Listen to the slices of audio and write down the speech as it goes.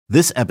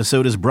This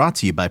episode is brought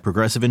to you by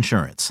Progressive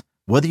Insurance.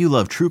 Whether you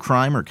love true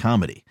crime or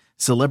comedy,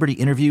 celebrity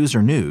interviews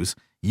or news,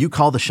 you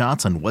call the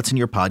shots on what's in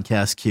your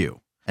podcast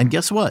queue. And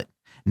guess what?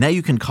 Now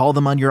you can call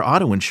them on your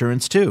auto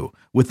insurance too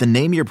with the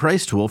Name Your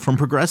Price tool from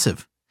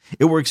Progressive.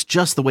 It works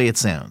just the way it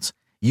sounds.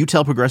 You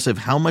tell Progressive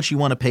how much you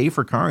want to pay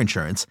for car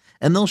insurance,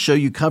 and they'll show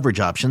you coverage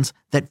options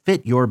that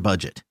fit your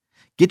budget.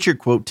 Get your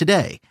quote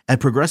today at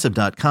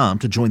Progressive.com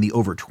to join the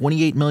over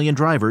 28 million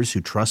drivers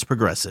who trust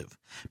Progressive.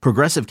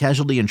 Progressive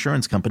Casualty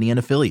Insurance Company and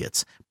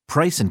Affiliates.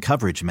 Price and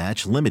coverage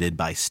match limited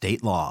by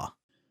state law.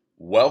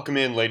 Welcome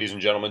in, ladies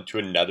and gentlemen, to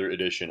another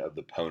edition of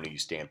the Pony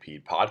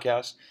Stampede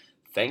podcast.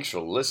 Thanks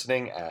for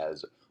listening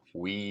as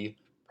we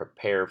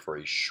prepare for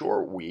a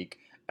short week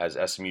as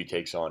SMU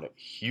takes on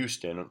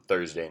Houston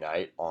Thursday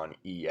night on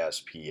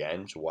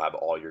ESPN. So we'll have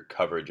all your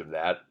coverage of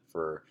that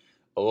for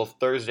a little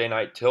Thursday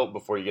night tilt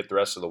before you get the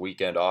rest of the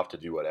weekend off to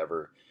do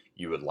whatever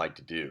you would like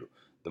to do.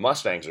 The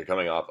Mustangs are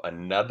coming off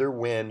another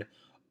win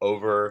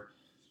over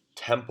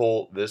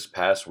Temple this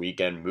past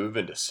weekend,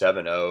 moving to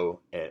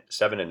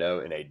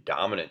 7-0 in a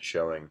dominant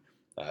showing,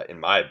 in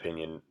my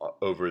opinion,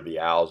 over the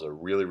Owls. A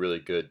really, really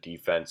good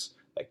defense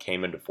that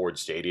came into Ford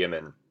Stadium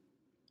and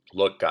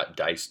got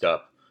diced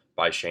up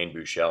by Shane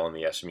Buechele and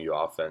the SMU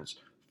offense.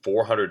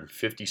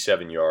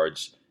 457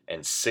 yards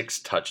and 6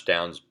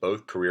 touchdowns,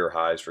 both career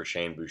highs for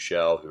Shane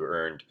Buechele, who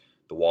earned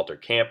the Walter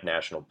Camp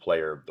National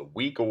Player of the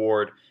Week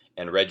award,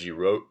 and Reggie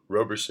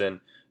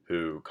Roberson,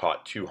 who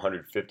caught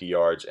 250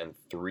 yards and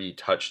 3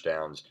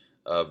 touchdowns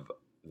of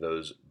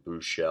those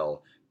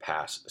Buechele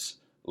passes.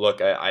 Look,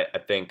 I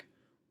think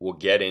we'll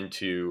get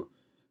into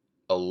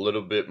a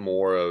little bit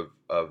more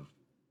of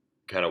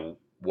kind of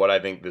what I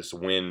think this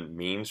win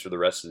means for the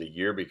rest of the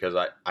year, because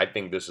I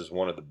think this is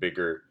one of the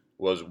bigger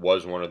was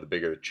one of the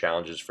bigger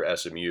challenges for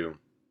SMU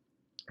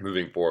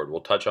moving forward.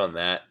 We'll touch on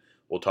that.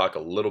 We'll talk a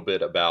little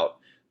bit about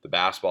the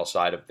basketball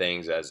side of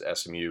things, as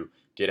SMU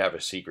did have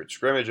a secret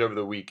scrimmage over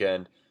the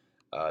weekend.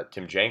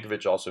 Tim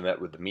Jankovich also met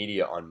with the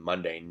media on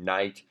Monday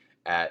night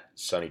at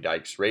Sonny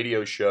Dykes'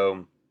 radio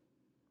show,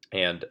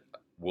 and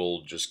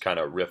we'll just kind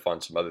of riff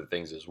on some other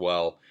things as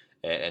well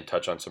and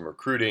touch on some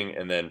recruiting.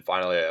 And then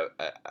finally,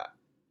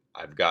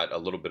 I've got a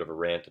little bit of a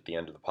rant at the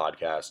end of the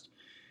podcast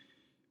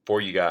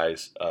for you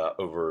guys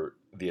over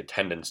the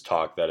attendance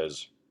talk that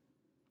is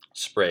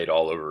sprayed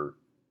all over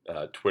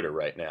Twitter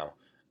right now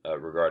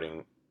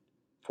regarding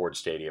Ford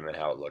Stadium and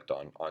how it looked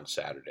on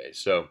Saturday.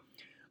 So,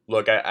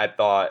 look, I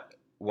thought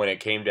when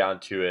it came down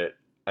to it,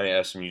 I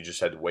mean, SMU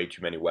just had way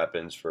too many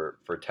weapons for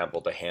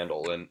Temple to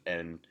handle,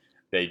 and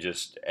they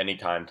just,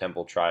 anytime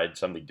Temple tried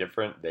something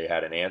different, they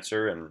had an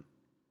answer. And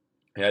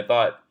I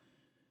thought,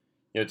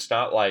 it's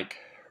not like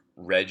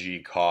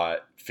Reggie caught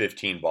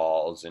 15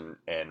 balls and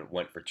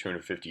went for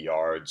 250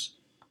 yards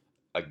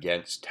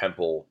against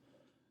Temple.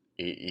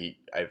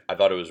 I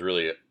thought it was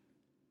really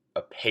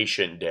a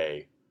patient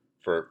day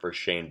for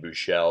Shane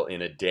Buechele,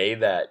 in a day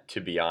that, to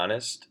be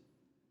honest,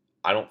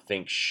 I don't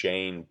think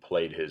Shane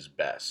played his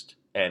best.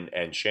 And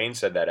Shane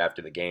said that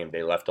after the game,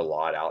 they left a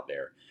lot out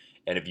there.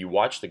 And if you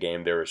watch the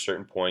game, there were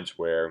certain points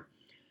where,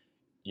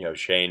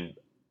 Shane,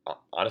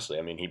 honestly,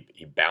 I mean,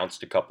 he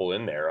bounced a couple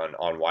in there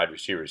on wide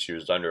receivers. He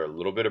was under a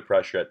little bit of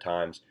pressure at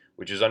times,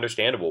 which is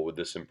understandable with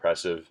this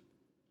impressive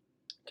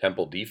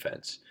Temple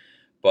defense.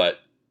 But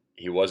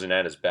he wasn't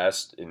at his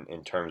best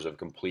in terms of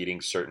completing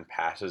certain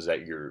passes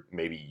that you're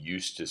maybe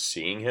used to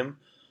seeing him.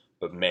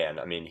 But man,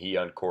 I mean, he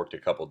uncorked a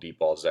couple deep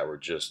balls that were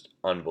just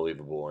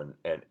unbelievable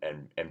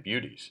and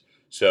beauties.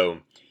 So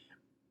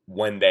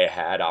when they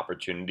had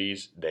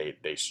opportunities,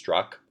 they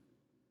struck.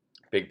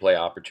 Big play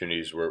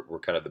opportunities were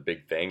kind of the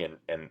big thing,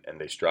 and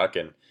they struck.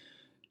 And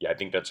yeah, I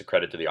think that's a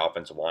credit to the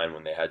offensive line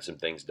when they had some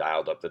things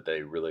dialed up that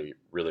they really,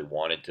 really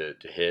wanted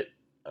to hit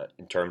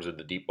in terms of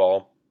the deep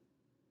ball.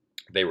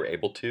 They were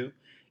able to.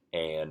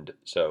 And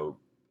so,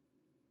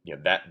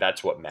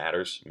 that's what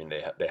matters. I mean,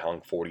 they hung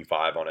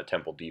 45 on a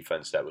Temple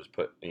defense that was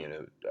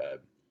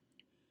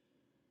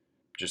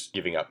just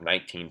giving up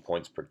 19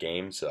 points per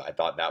game. So I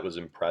thought that was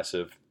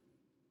impressive.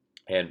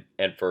 And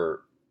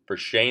for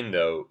Shane,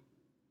 though,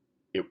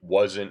 it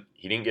wasn't.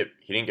 He didn't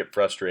get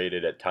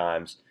frustrated at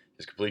times.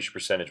 His completion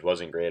percentage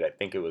wasn't great. I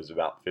think it was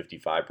about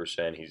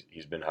 55%.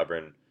 He's been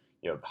hovering,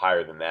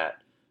 higher than that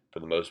for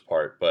the most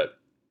part. But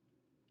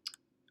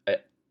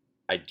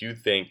I do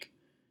think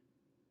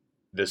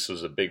this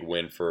was a big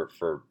win for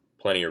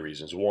plenty of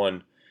reasons.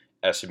 One,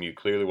 SMU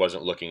clearly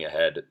wasn't looking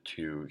ahead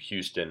to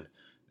Houston.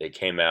 They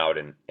came out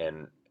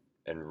and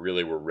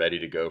really were ready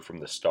to go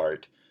from the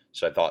start.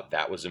 So I thought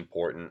that was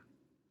important.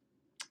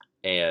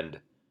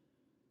 And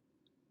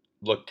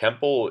look,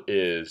 Temple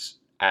is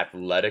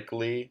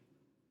athletically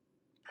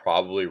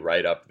probably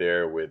right up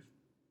there with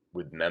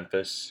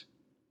Memphis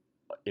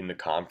in the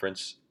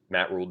conference.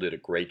 Matt Rule did a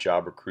great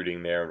job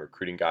recruiting there and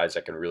recruiting guys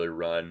that can really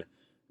run,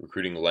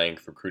 recruiting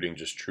length, recruiting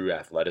just true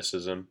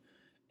athleticism.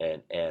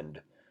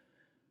 And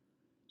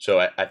so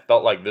I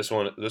felt like this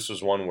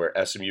was one where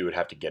SMU would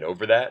have to get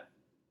over that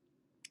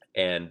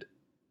and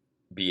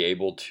be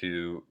able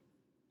to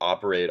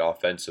operate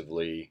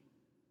offensively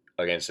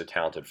against a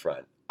talented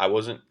front. I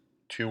wasn't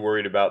too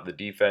worried about the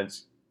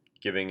defense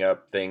giving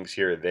up things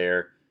here or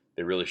there.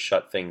 They really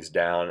shut things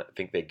down. I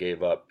think they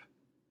gave up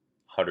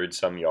 100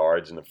 some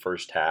yards in the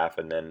first half,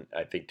 and then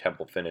I think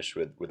Temple finished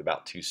with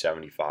about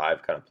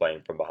 275, kind of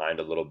playing from behind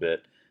a little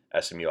bit.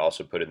 SMU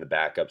also put in the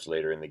backups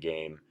later in the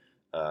game,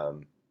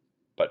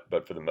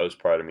 but for the most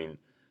part, I mean,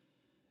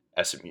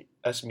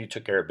 SMU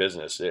took care of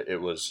business.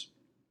 It was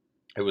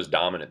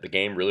dominant. The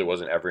game really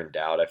wasn't ever in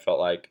doubt, I felt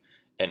like.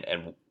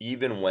 And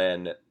even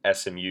when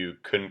SMU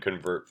couldn't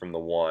convert from the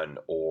one,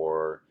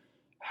 or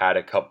had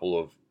a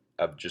couple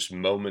of just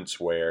moments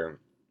where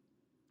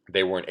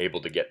they weren't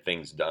able to get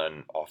things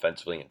done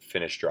offensively and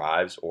finish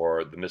drives,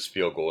 or the missed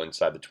field goal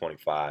inside the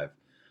 25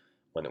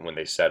 when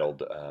they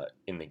settled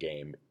in the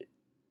game,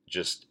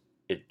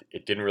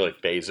 it didn't really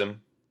phase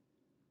them.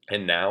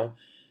 And now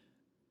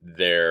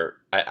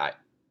I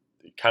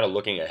kind of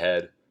looking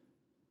ahead,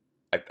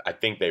 I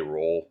think they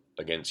roll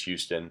against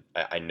Houston.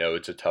 I know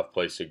it's a tough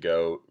place to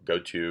go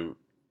to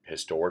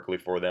historically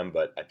for them,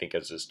 but I think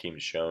as this team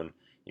has shown,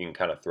 you can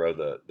kind of throw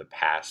the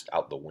past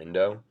out the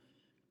window.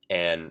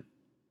 And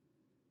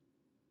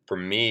for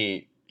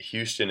me,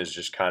 Houston is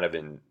just kind of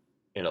in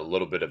a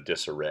little bit of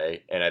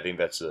disarray, and I think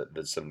that's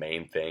the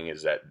main thing,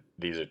 is that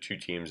these are two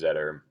teams that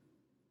are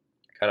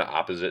kind of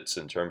opposites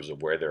in terms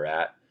of where they're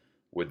at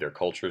with their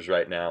cultures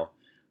right now.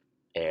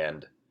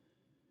 And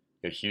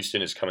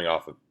Houston is coming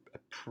off a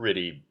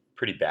pretty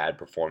bad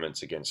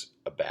performance against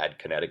a bad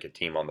Connecticut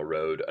team on the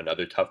road,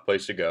 another tough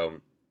place to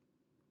go,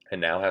 and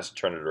now has to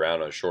turn it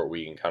around on a short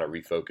week and kind of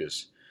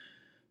refocus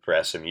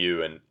for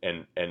SMU.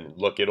 And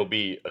look, it'll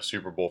be a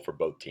Super Bowl for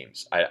both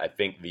teams. I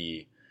think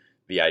the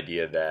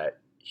idea that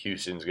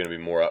Houston's going to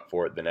be more up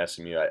for it than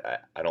SMU,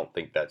 I don't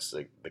think that's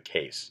the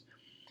case.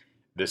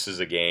 This is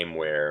a game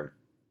where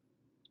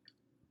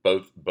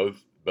both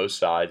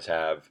sides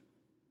have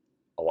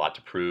a lot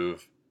to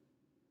prove,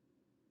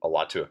 a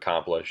lot to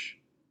accomplish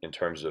in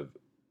terms of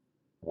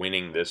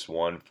winning this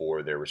one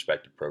for their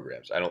respective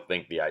programs. I don't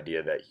think the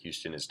idea that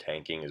Houston is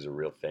tanking is a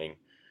real thing.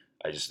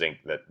 I just think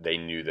that they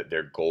knew that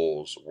their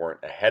goals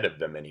weren't ahead of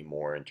them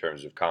anymore in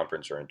terms of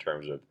conference, or in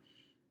terms of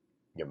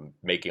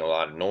making a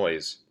lot of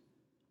noise.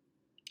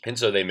 And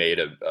so they made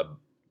a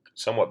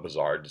somewhat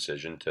bizarre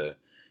decision to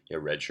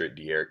redshirt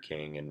De'Aaron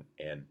King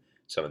and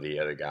some of the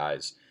other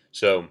guys.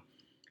 So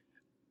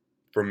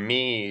for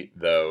me,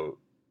 though,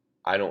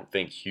 I don't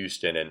think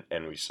Houston,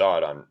 and we saw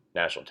it on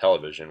national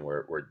television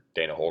where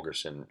Dana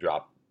Holgorsen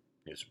dropped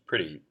some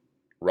pretty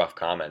rough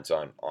comments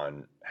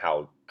on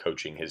how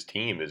coaching his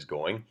team is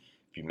going.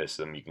 If you miss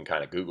them, you can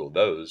kind of Google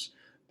those.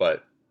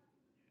 But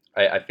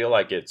I feel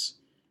like it's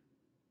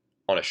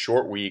on a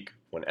short week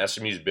when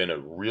SMU's been a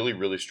really,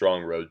 really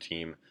strong road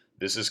team.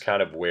 This is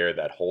kind of where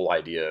that whole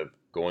idea of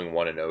going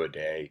 1-0 a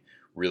day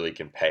really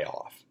can pay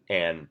off.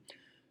 And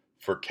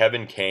for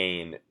Kevin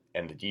Kane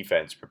and the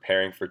defense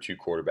preparing for two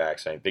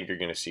quarterbacks, I think you're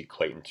going to see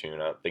Clayton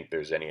Tune. I don't think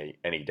there's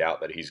any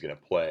doubt that he's going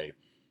to play.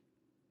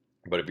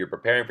 But if you're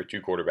preparing for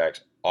two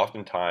quarterbacks,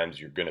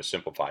 oftentimes you're going to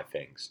simplify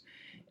things.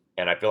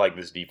 And I feel like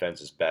this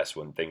defense is best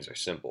when things are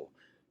simple.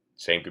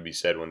 Same could be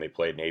said when they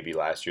played Navy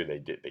last year.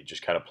 They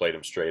just kind of played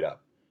them straight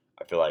up.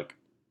 I feel like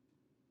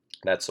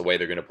that's the way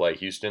they're going to play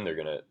Houston. They're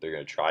going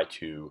to try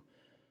to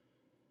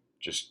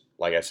just,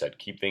 like I said,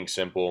 keep things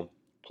simple,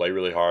 play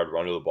really hard,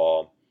 run to the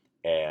ball.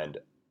 And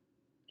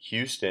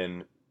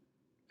Houston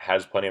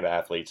has plenty of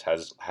athletes,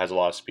 has a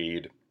lot of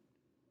speed,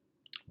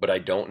 but I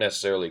don't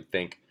necessarily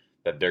think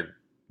that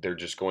they're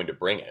just going to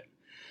bring it.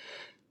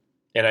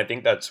 And I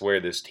think that's where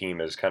this team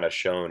has kind of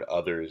shown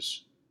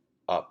others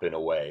up in a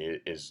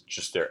way, is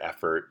just their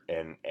effort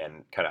and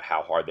kind of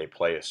how hard they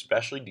play,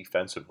 especially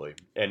defensively.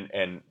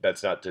 And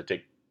that's not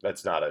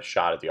a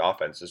shot at the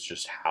offense. It's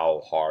just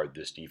how hard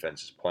this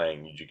defense is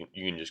playing.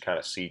 You can just kind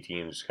of see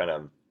teams kind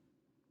of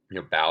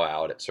bow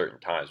out at certain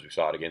times. We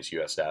saw it against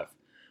USF.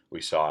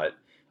 We saw it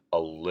a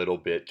little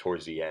bit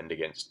towards the end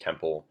against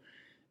Temple,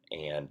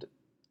 and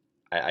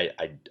I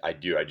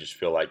just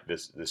feel like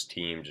this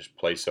team just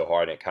plays so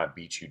hard and it kind of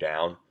beats you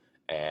down,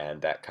 and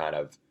that kind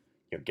of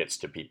gets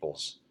to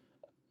people's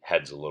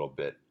heads a little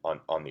bit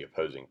on the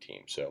opposing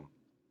team. So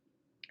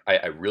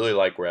I really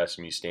like where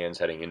SMU stands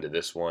heading into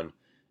this one.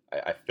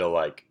 I feel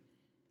like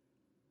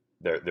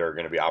there are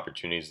going to be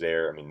opportunities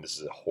there. I mean, this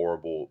is a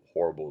horrible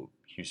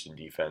Houston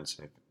defense.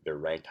 They're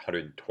ranked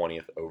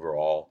 120th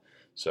overall.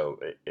 So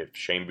if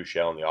Shane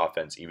Buechele on the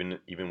offense,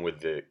 even with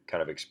the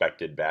kind of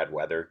expected bad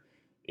weather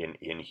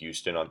in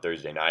Houston on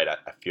Thursday night,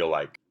 I feel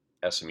like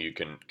SMU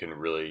can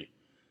really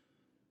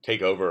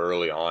take over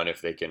early on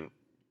if they can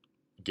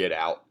get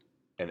out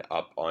and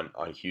up on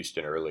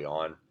Houston early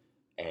on,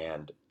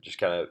 and just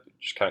kind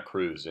of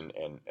cruise and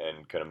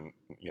kind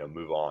of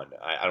move on.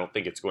 I don't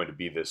think it's going to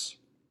be this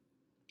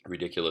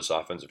ridiculous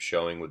offensive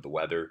showing with the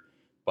weather,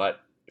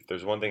 but if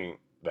there's one thing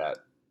that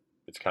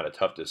it's kind of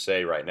tough to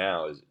say right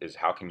now is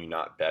how can you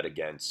not bet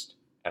against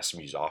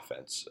SMU's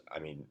offense? I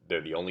mean,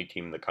 they're the only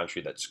team in the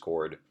country that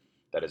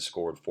has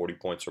scored 40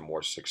 points or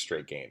more 6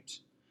 straight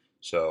games.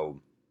 So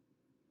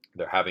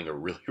they're having a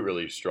really,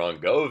 really strong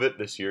go of it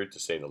this year, to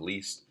say the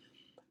least.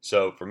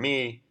 So for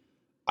me,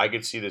 I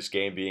could see this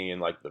game being in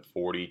like the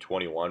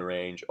 40-21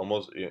 range,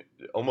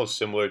 almost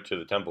similar to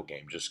the Temple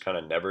game, just kind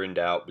of never in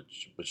doubt,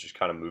 but just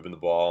kind of moving the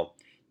ball,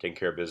 taking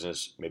care of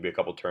business, maybe a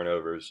couple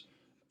turnovers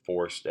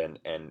forced, and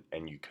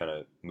you kind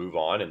of move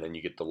on, and then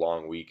you get the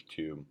long week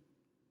to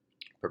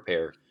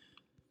prepare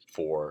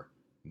for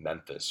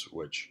Memphis,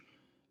 which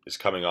is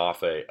coming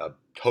off a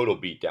total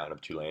beatdown of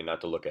Tulane.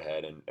 Not to look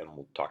ahead, and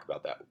we'll talk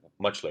about that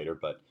much later,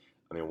 but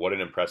I mean, what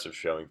an impressive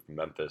showing from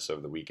Memphis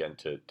over the weekend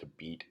to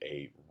beat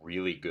a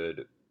really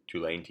good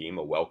Tulane team,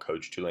 a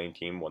well-coached Tulane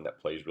team, one that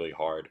plays really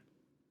hard,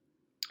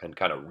 and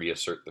kind of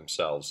reassert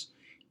themselves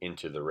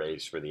into the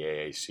race for the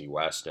AAC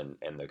West and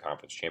the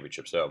conference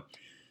championship. So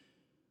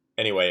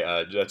anyway,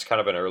 that's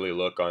kind of an early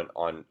look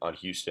on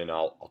Houston.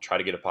 I'll try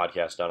to get a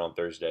podcast out on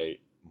Thursday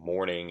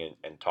morning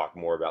and talk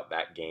more about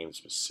that game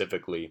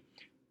specifically,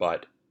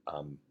 but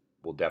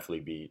we'll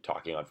definitely be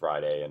talking on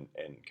Friday and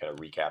kind of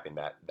recapping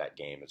that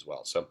game as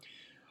well. So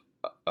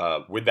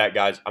with that,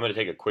 guys, I'm going to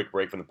take a quick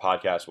break from the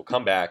podcast. We'll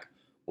come back.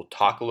 We'll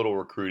talk a little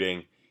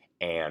recruiting,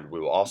 and we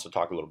will also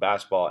talk a little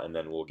basketball, and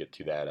then we'll get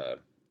to that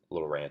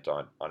little rant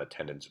on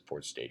attendance at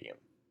Ford Stadium.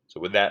 So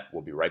with that,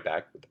 we'll be right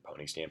back with the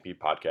Pony Stampede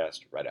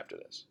podcast right after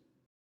this.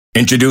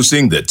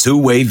 Introducing the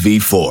Two-Way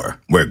V4,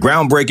 where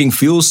groundbreaking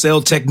fuel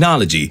cell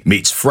technology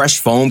meets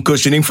fresh foam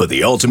cushioning for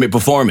the ultimate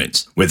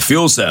performance. With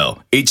Fuel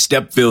Cell, each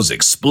step feels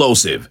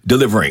explosive,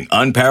 delivering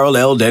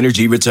unparalleled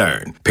energy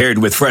return. Paired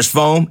with fresh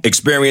foam,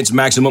 experience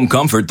maximum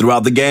comfort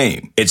throughout the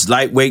game. Its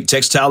lightweight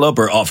textile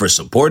upper offers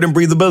support and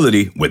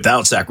breathability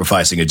without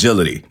sacrificing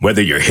agility.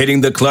 Whether you're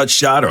hitting the clutch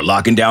shot or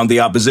locking down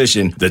the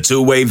opposition, the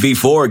Two-Way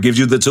V4 gives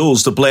you the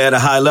tools to play at a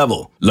high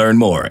level. Learn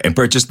more and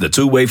purchase the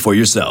Two-Way for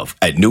yourself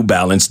at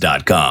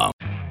newbalance.com.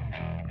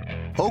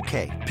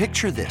 Okay,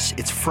 picture this.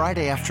 It's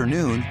Friday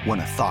afternoon when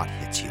a thought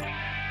hits you.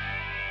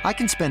 I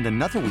can spend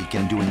another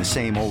weekend doing the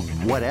same old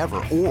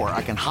whatever, or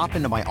I can hop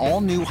into my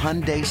all-new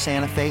Hyundai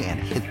Santa Fe and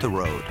hit the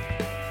road.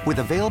 With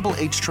available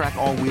H-Track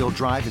all-wheel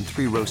drive and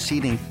 3-row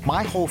seating,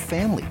 my whole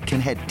family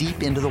can head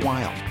deep into the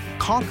wild.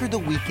 Conquer the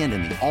weekend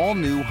in the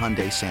all-new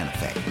Hyundai Santa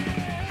Fe.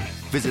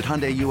 Visit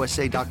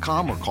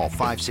HyundaiUSA.com or call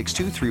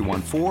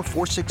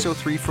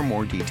 562-314-4603 for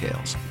more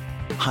details.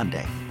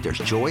 Hyundai, there's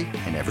joy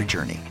in every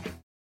journey.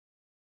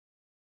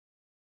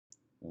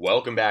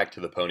 Welcome back to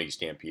the Pony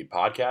Stampede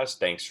podcast.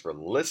 Thanks for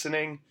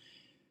listening.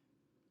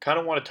 Kind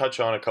of want to touch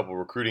on a couple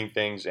recruiting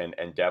things and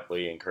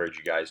definitely encourage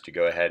you guys to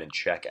go ahead and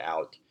check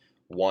out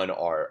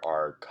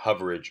our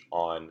coverage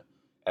on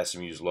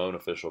SMU's lone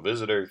official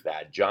visitor,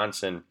 Thad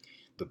Johnson,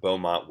 the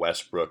Beaumont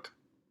Westbrook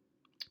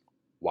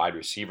wide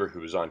receiver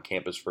who was on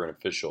campus for an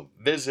official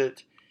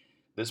visit.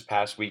 This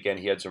past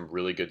weekend, he had some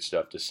really good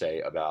stuff to say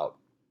about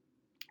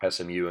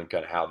SMU and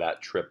kind of how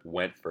that trip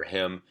went for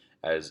him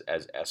as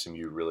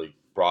SMU really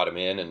brought him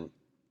in and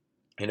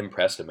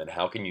impressed him. And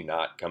how can you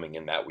not, coming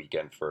in that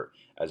weekend for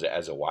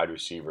as a wide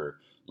receiver,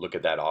 look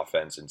at that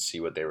offense and see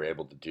what they were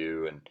able to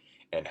do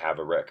and have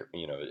a record,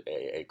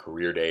 a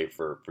career day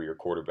for your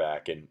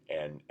quarterback and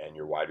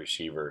your wide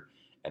receiver,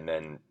 and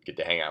then get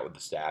to hang out with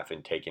the staff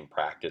and take in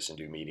practice and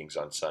do meetings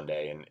on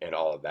Sunday and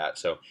all of that.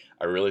 So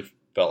I really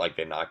felt like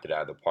they knocked it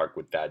out of the park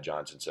with Thad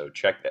Johnson. So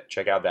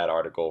check out that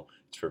article.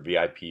 It's for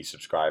VIP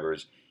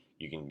subscribers.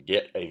 You can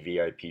get a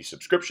VIP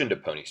subscription to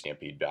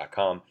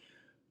PonyStampede.com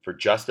for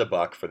just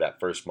 $1 for that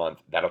first month.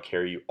 That'll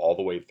carry you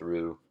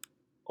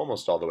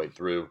almost all the way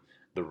through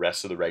the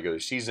rest of the regular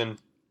season.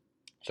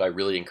 So I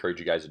really encourage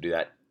you guys to do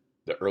that.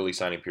 The early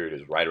signing period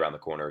is right around the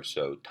corner,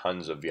 so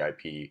tons of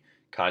VIP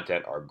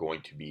content are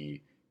going to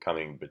be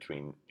coming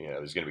between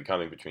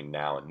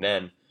now and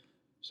then.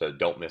 So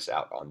don't miss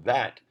out on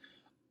that.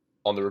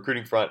 On the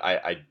recruiting front,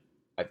 I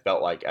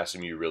felt like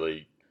SMU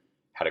really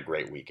had a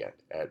great weekend.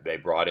 They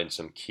brought in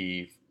some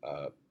key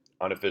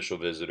unofficial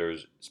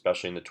visitors,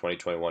 especially in the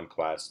 2021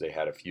 class. They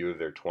had a few of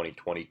their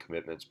 2020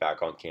 commitments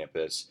back on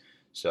campus.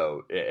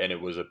 So, and it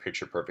was a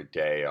picture-perfect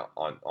day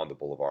on the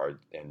Boulevard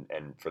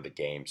and for the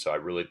game. So I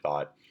really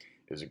thought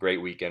it was a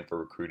great weekend for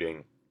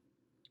recruiting.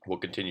 We'll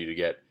continue to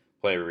get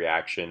plenty of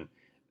reaction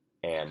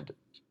and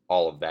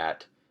all of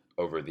that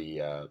over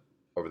the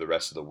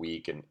rest of the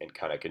week and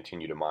kind of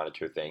continue to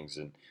monitor things.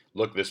 And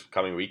look, this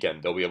coming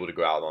weekend, they'll be able to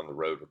go out on the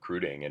road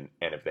recruiting. And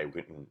if they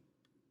wouldn't,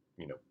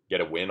 get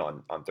a win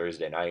on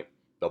Thursday night,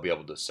 they'll be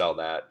able to sell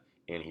that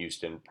in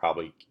Houston,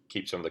 probably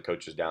keep some of the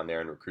coaches down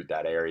there and recruit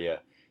that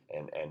area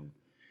and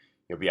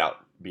be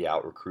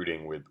out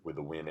recruiting with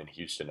a win in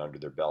Houston under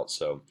their belt.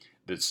 So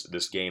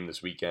this game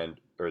this weekend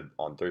or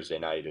on Thursday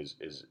night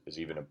is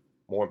even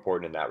more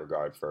important in that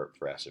regard for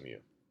SMU.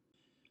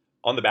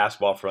 On the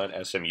basketball front,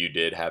 SMU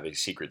did have a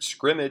secret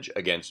scrimmage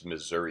against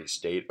Missouri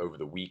State over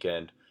the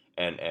weekend,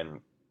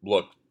 and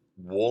look,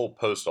 we'll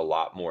post a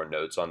lot more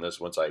notes on this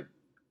once I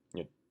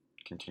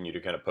continue to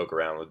kind of poke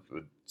around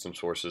with some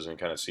sources and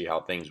kind of see how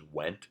things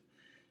went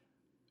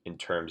in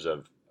terms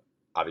of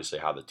obviously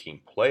how the team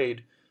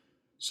played.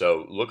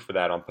 So look for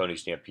that on Pony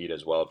Stampede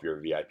as well if you're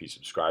a VIP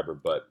subscriber.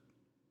 But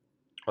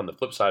on the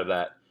flip side of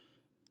that,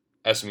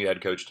 SMU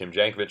head coach Tim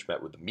Jankovich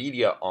met with the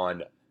media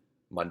on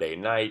Monday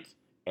night,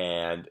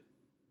 and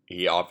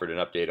he offered an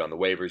update on the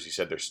waivers. He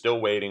said they're still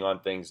waiting on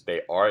things.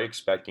 They are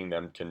expecting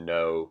them to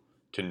know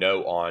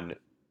on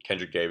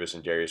Kendrick Davis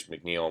and Darius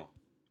McNeil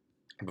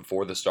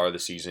before the start of the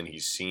season.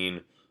 He's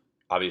seen,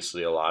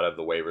 obviously, a lot of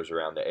the waivers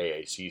around the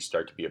AAC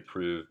start to be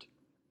approved,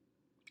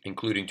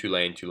 including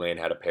Tulane. Tulane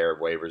had a pair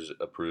of waivers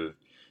approved.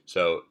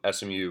 So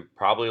SMU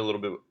probably a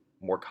little bit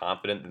more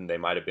confident than they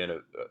might have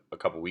been a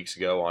couple weeks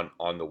ago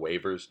on the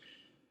waivers.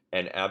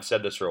 And I've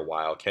said this for a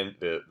while.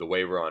 The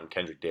waiver on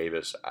Kendrick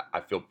Davis,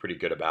 I feel pretty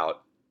good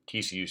about.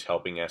 TCU's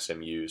helping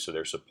SMU, so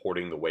they're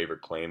supporting the waiver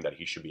claim that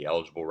he should be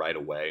eligible right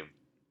away.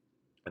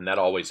 And that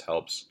always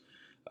helps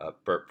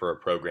for a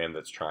program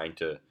that's trying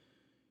to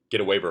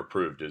get a waiver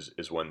approved,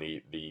 is when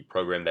the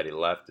program that he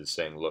left is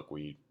saying, look,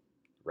 we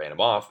ran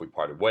him off, we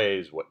parted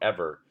ways,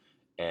 whatever.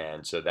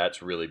 And so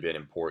that's really been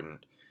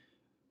important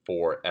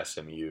for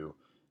SMU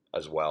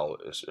as well,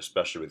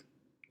 especially with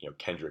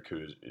Kendrick,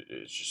 who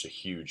is just a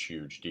huge,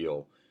 huge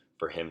deal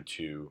for him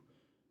to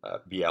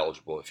be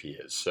eligible if he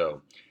is.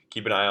 So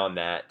keep an eye on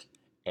that.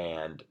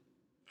 And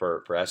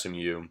for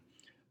SMU,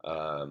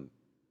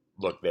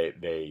 look,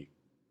 they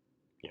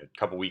a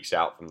couple weeks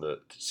out from the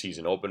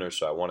season opener.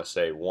 So I want to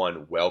say,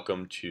 one,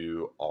 welcome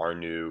to our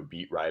new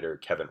beat writer,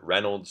 Kevin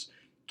Reynolds.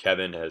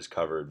 Kevin has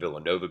covered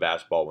Villanova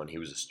basketball when he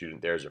was a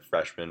student there as a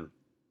freshman.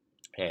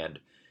 And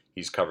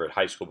he's covered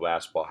high school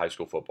basketball, high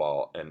school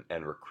football,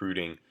 and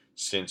recruiting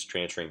since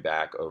transferring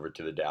back over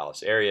to the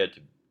Dallas area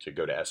to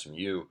go to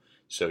SMU.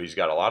 So he's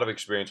got a lot of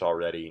experience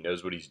already. He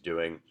knows what he's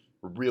doing.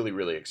 We're really,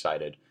 really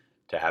excited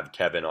to have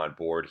Kevin on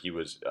board. He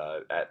was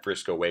at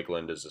Frisco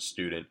Wakeland as a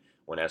student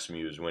when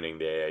SMU was winning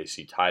the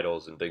AAC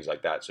titles and things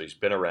like that. So he's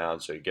been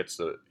around, so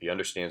he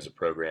understands the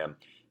program,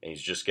 and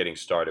he's just getting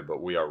started.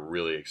 But we are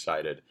really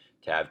excited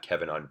to have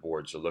Kevin on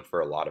board. So look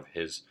for a lot of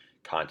his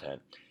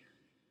content.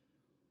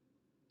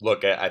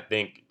 Look, I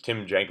think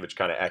Tim Jankovich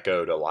kind of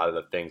echoed a lot of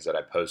the things that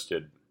I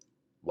posted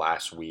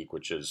last week,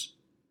 which is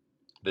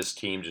this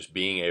team just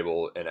being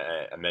able, and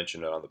I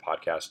mentioned it on the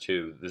podcast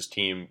too, this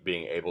team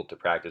being able to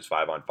practice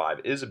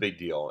 5-on-5 is a big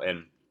deal.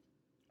 And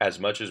as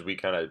much as we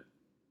kind of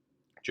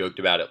joked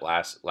about it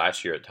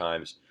last year at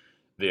times,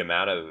 the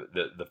amount of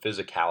the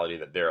physicality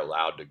that they're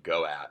allowed to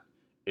go at,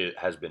 it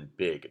has been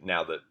big.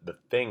 Now, the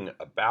thing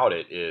about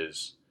it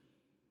is,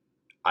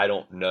 I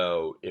don't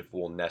know if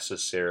we'll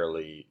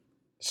necessarily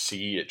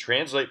see it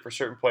translate for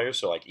certain players.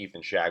 So like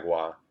Ethan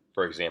Shagwa,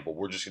 for example,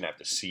 we're just going to have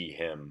to see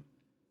him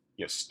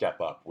step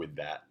up with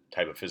that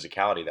type of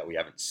physicality that we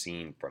haven't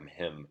seen from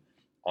him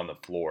on the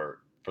floor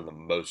for the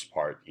most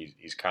part.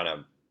 He's kind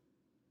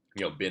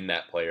of been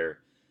that player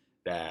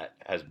that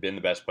has been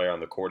the best player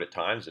on the court at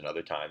times, and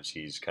other times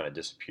he's kind of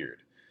disappeared.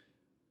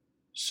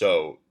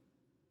 So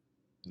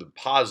the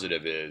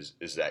positive is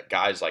that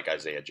guys like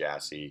Isaiah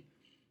Jassy,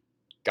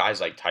 guys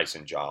like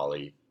Tyson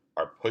Jolly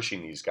are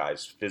pushing these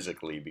guys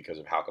physically because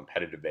of how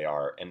competitive they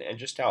are and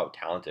just how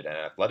talented and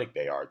athletic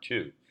they are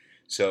too.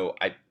 So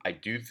I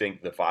do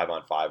think the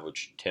 5-on-5,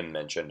 which Tim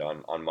mentioned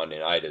on Monday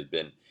night, has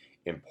been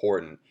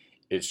important.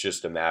 It's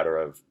just a matter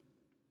of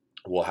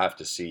we'll have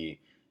to see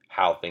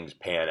how things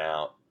pan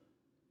out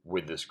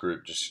with this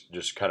group,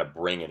 just kind of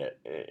bringing it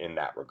in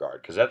that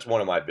regard. Because that's one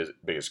of my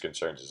biggest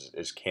concerns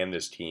is can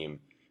this team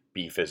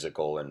be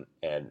physical and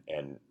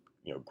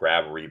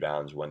grab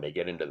rebounds when they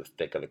get into the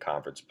thick of the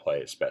conference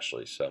play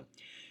especially. So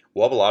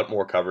we'll have a lot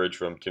more coverage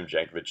from Tim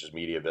Jankovich's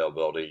media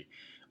availability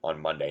on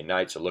Monday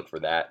night, so look for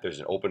that. There's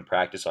an open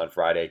practice on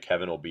Friday.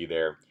 Kevin will be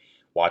there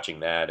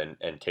watching that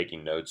and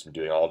taking notes and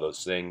doing all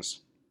those things.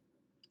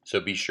 So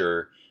be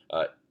sure,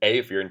 A,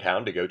 if you're in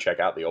town, to go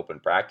check out the open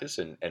practice,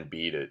 and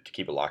B, to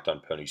keep it locked on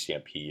Pony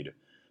Stampede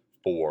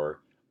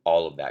for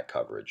all of that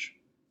coverage.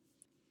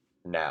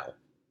 Now,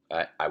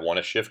 I want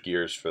to shift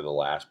gears for the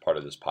last part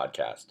of this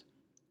podcast.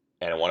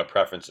 And I want to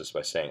preference this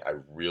by saying I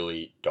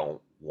really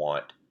don't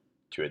want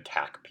to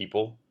attack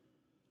people,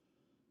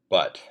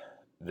 but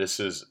this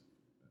is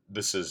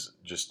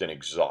just an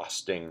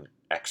exhausting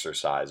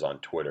exercise on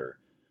Twitter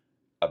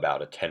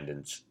about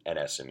attendance and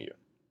SMU.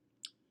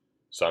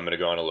 So I'm going to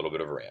go on a little bit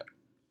of a rant.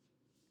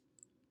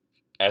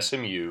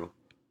 SMU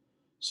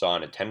saw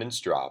an attendance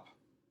drop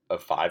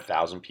of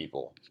 5,000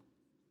 people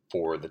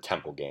for the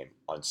Temple game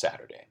on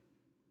Saturday.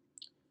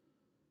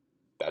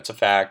 That's a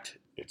fact.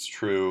 It's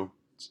true.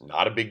 It's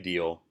not a big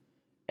deal.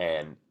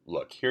 And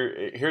look,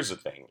 here's the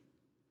thing,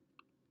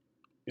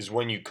 is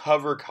when you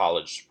cover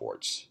college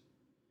sports,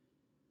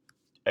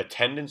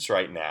 attendance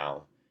right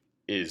now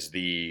it's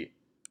a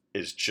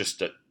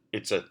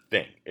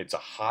thing. It's a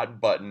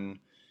hot button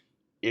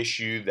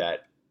issue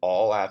that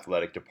all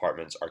athletic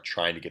departments are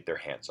trying to get their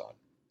hands on.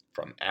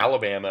 From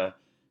Alabama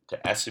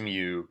to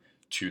SMU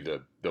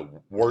to the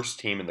worst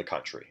team in the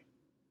country.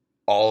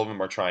 All of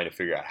them are trying to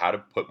figure out how to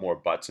put more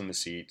butts in the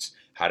seats,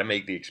 how to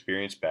make the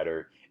experience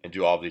better, and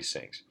do all of these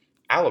things.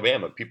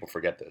 Alabama, people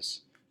forget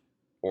this,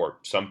 or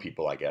some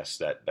people, I guess,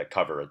 that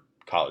cover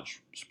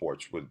college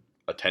sports with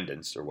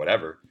attendance or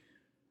whatever.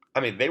 I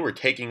mean, they were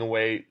taking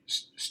away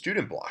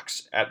student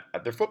blocks at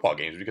their football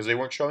games because they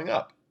weren't showing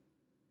up.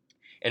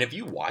 And if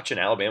you watch an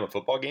Alabama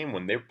football game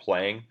when they're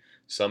playing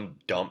some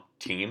dump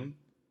team,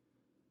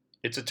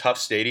 It's a tough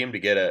stadium to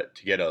get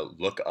a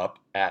look up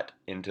at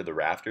into the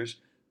rafters,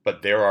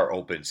 but there are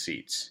open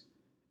seats,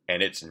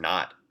 and it's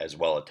not as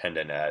well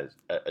attended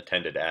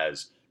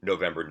as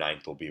November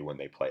 9th will be when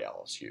they play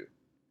LSU.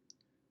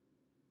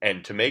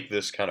 And to make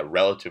this kind of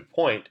relative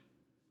point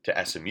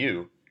to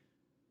SMU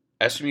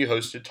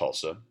hosted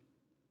Tulsa.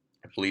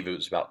 I believe it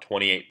was about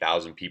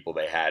 28,000 people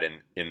they had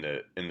in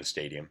the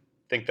stadium.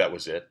 I think that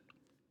was it.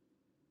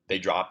 They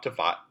dropped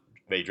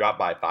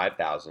by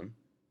 5,000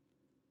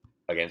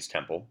 against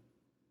Temple.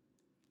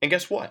 And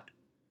guess what?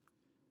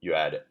 You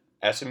had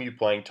SMU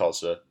playing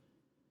Tulsa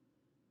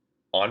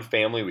on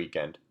family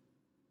weekend.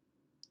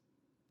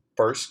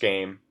 First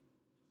game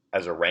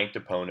as a ranked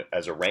opponent,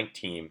 as a ranked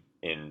team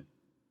in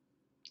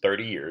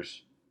 30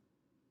 years.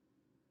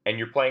 And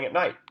you're playing at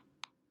night.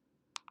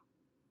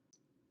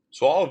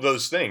 So all of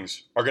those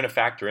things are going to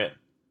factor in.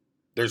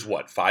 There's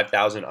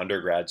 5,000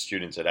 undergrad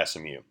students at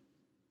SMU.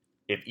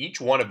 If each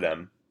one of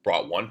them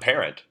brought one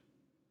parent,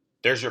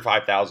 there's your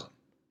 5,000.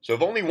 So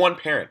if only one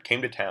parent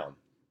came to town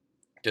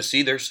to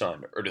see their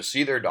son or to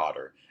see their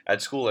daughter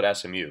at school at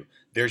SMU,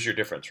 there's your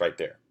difference right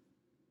there.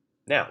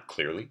 Now,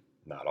 clearly,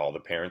 not all the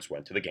parents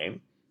went to the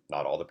game.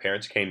 Not all the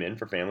parents came in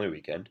for family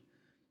weekend.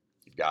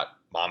 You've got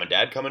mom and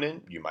dad coming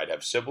in. You might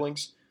have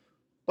siblings.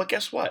 But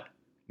guess what?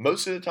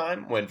 Most of the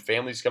time when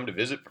families come to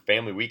visit for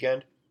family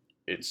weekend,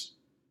 it's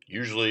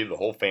usually the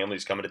whole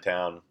family's coming to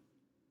town,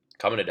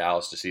 coming to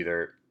Dallas to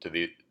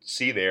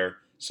see their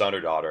son or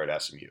daughter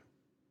at SMU.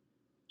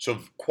 So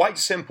quite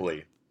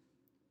simply,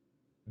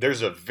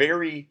 there's a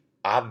very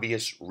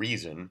obvious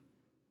reason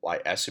why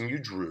SMU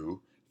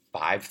drew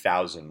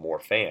 5,000 more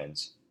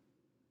fans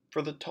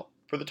for the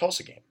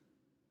Tulsa game.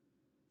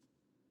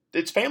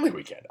 It's family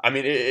weekend. I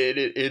mean,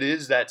 it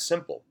is that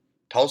simple.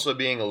 Tulsa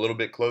being a little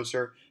bit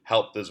closer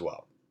helped as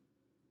well.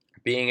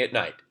 Being at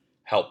night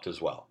helped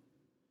as well.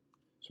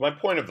 So my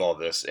point of all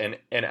this, and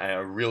I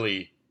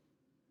really,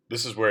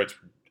 this is where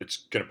it's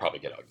going to probably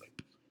get ugly.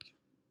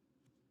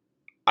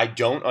 I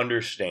don't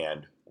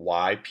understand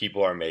why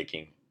people are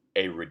making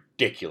a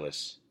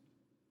ridiculous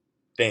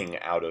thing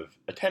out of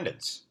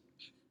attendance.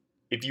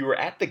 If you were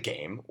at the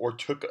game or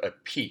took a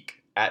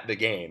peek at the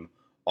game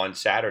on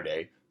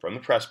Saturday from the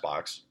press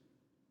box,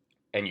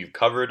 and you've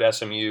covered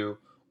SMU,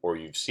 or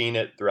you've seen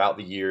it throughout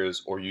the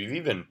years, or you've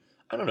even,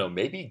 I don't know,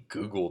 maybe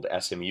Googled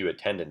SMU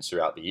attendance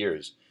throughout the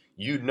years,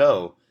 you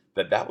know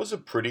that was a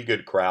pretty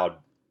good crowd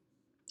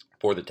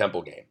for the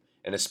Temple game,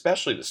 and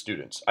especially the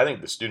students. I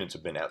think the students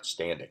have been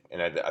outstanding,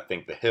 and I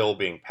think the Hill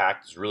being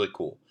packed is really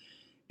cool.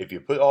 If you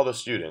put all the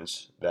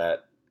students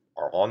that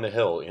are on the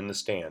Hill in the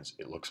stands,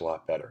 it looks a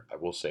lot better. I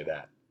will say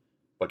that.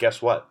 But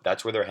guess what?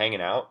 That's where they're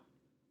hanging out,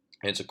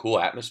 and it's a cool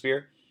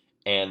atmosphere,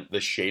 and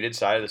the shaded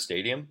side of the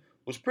stadium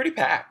was pretty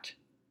packed.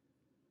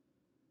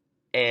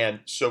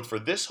 And so for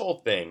this whole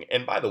thing,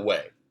 and by the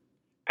way,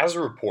 as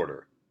a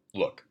reporter,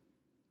 look,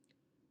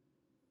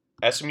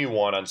 SMU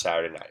won on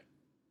Saturday night.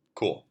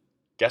 Cool.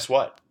 Guess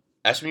what?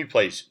 SMU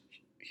plays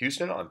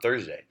Houston on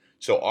Thursday.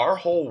 So our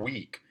whole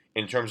week,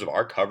 in terms of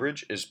our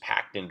coverage, is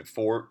packed into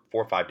four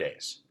or 5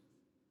 days.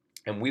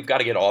 And we've got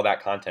to get all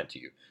that content to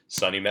you.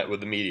 Sonny met with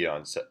the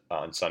media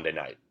on Sunday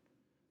night.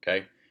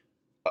 Okay?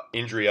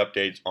 Injury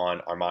updates on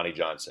Armani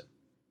Johnson.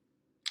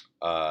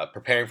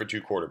 Preparing for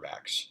 2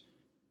 quarterbacks.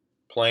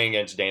 Playing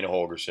against Dana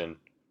Holgorsen,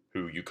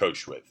 who you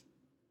coached with.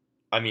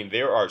 I mean,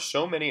 there are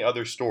so many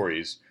other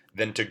stories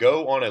than to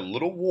go on a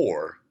little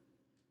war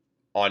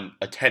on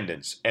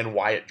attendance and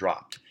why it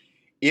dropped.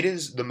 It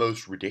is the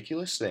most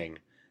ridiculous thing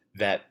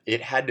that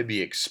it had to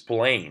be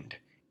explained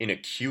in a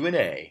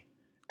Q&A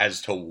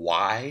as to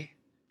why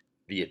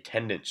the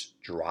attendance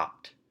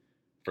dropped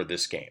for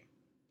this game.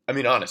 I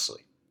mean,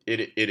 honestly,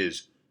 it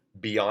is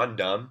beyond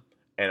dumb,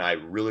 and I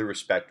really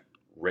respect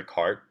Rick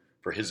Hart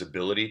for his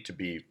ability to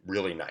be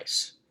really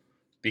nice,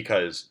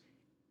 because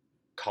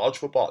college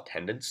football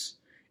attendance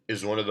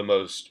is one of the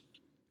most,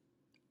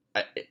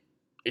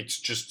 it's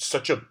just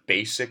such a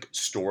basic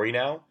story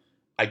now.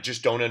 I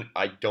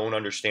don't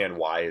understand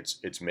why it's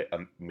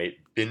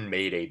been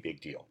made a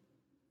big deal.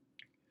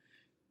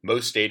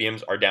 Most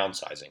stadiums are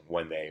downsizing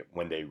when they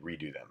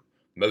redo them.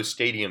 Most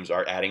stadiums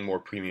are adding more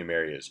premium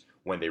areas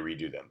when they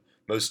redo them.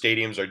 Most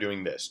stadiums are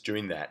doing this,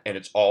 doing that, and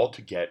it's all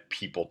to get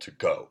people to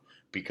go,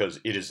 because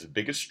it is the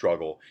biggest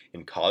struggle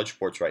in college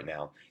sports right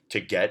now to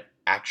get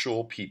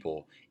actual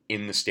people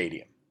in the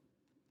stadium.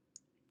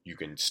 You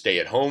can stay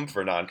at home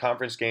for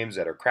non-conference games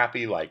that are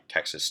crappy, like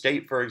Texas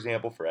State, for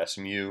example, for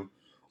SMU,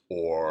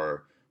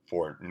 or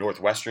for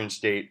Northwestern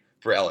State,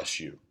 for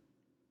LSU.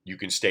 You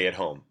can stay at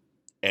home,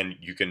 and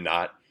you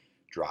cannot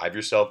drive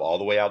yourself all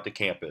the way out to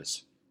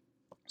campus,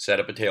 set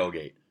up a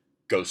tailgate,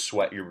 go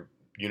sweat your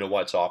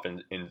you-know-what's off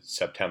in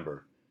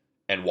September,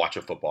 and watch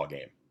a football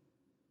game.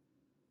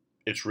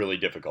 It's really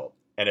difficult.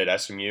 And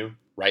at SMU,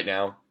 right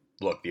now,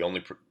 look, the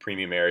only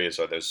premium areas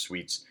are those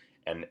suites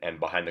and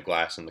behind the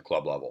glass in the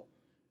club level.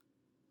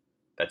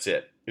 That's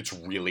it. It's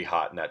really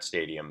hot in that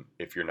stadium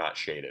if you're not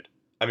shaded.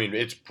 I mean,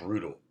 it's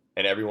brutal,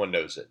 and everyone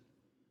knows it.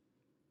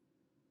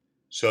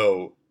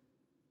 So,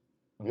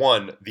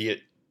 one,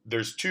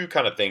 there's 2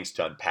 kind of things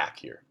to unpack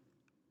here.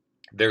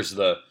 There's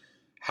the,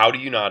 how do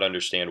you not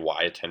understand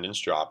why attendance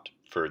dropped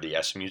for the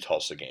SMU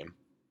Tulsa game?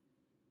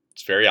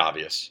 It's very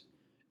obvious.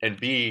 And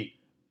B,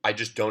 I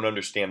just don't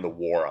understand the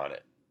war on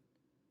it.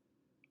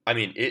 I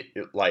mean,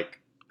 like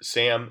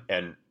Sam,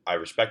 and I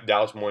respect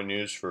Dallas Morning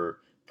News for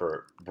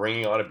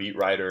bringing on a beat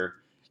writer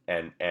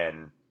and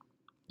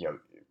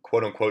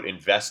quote unquote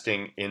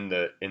investing in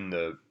the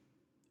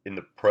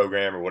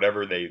program, or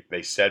whatever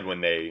they said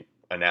when they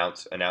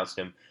announced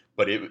him.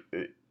 But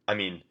I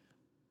mean,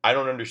 I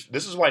don't understand.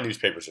 This is why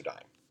newspapers are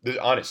dying.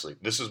 Honestly,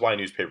 this is why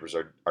newspapers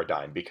are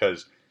dying,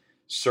 because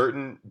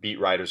certain beat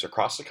writers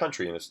across the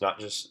country, and it's not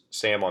just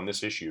Sam on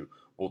this issue,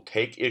 will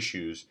take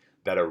issues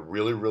that are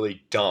really,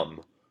 really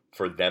dumb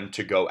for them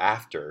to go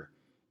after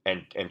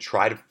and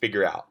try to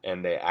figure out.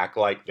 And they act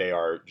like they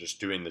are just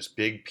doing this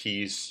big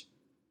piece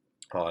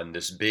on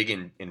this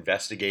big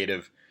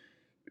investigative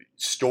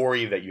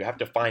story that you have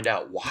to find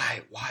out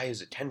why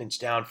is attendance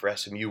down for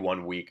SMU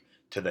one week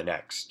to the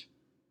next.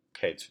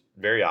 Okay, it's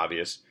very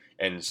obvious.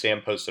 And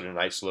Sam posted a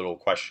nice little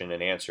question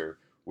and answer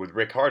with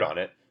Rick Hart on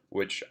it,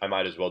 which I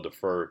might as well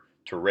defer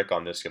to Rick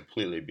on this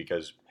completely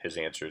because his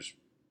answer is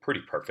pretty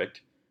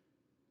perfect.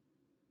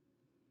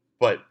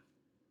 But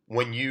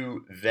when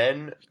you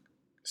then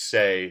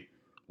say,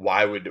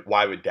 why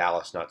would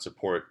Dallas not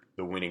support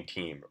the winning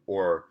team,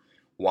 or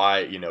why,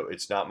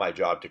 it's not my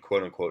job to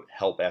quote unquote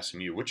help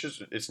SMU, which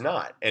is, it's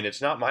not, and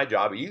it's not my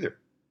job either.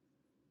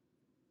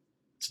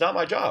 It's not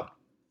my job.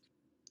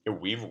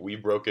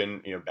 We've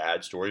broken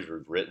bad stories.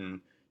 We've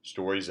written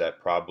stories that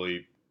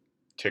probably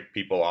tick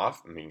people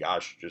off. I mean,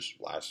 gosh, just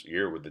last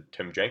year with the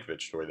Tim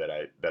Jankovich story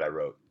that I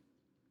wrote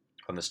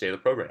on the state of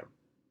the program.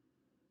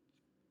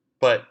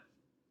 But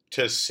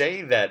to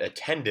say that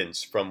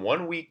attendance from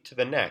one week to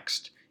the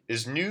next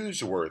is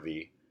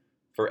newsworthy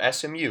for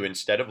SMU,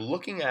 instead of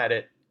looking at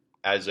it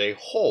as a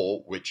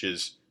whole, which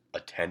is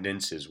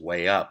attendance is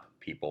way up,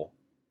 people,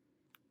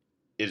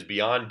 is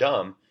beyond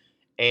dumb.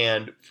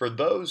 And for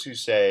those who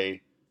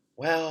say,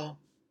 well,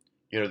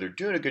 they're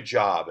doing a good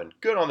job and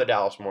good on the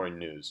Dallas Morning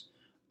News.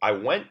 I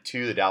went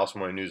to the Dallas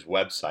Morning News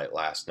website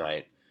last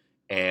night,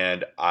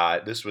 and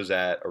this was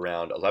at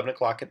around 11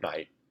 o'clock at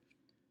night.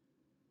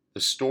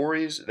 The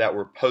stories that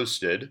were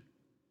posted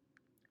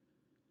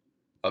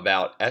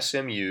about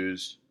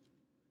SMU's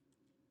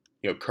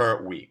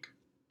current week,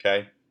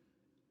 okay?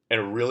 And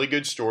a really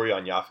good story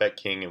on Yafet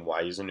King and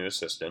why he's a new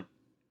assistant.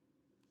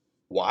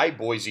 Why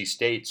Boise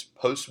State's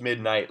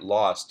post-midnight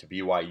loss to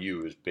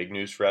BYU is big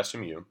news for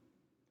SMU.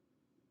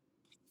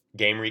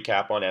 Game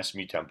recap on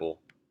SMU Temple.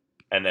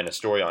 And then a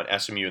story on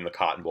SMU in the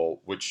Cotton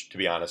Bowl, which, to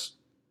be honest,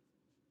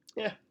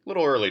 a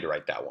little early to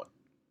write that one.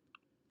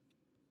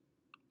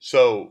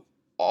 So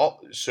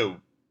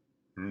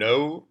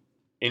no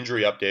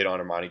injury update on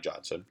Armani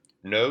Johnson.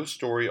 No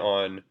story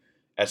on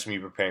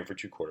SMU preparing for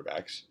two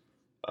quarterbacks.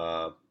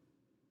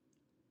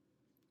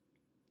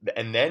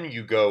 And then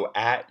you go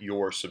at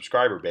your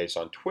subscriber base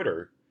on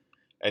Twitter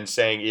and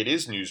saying it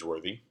is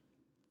newsworthy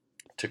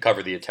to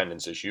cover the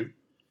attendance issue,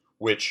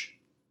 which,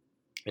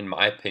 in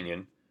my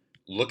opinion,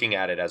 looking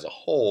at it as a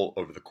whole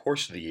over the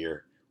course of the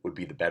year would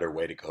be the better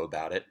way to go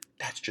about it.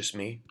 That's just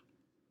me.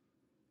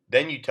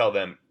 Then you tell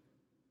them,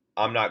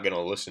 I'm not going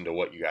to listen to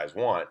what you guys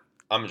want.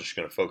 I'm just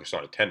going to focus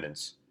on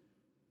attendance,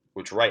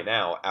 which right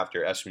now,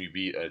 after SMU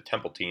beat a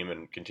Temple team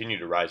and continue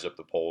to rise up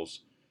the polls,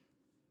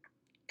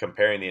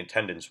 comparing the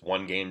attendance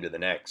one game to the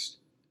next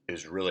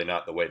is really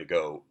not the way to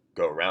go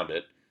around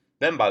it.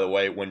 Then, by the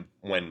way,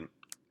 when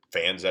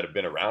fans that have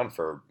been around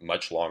for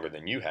much longer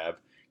than you have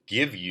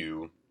give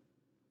you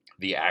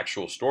the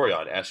actual story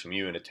on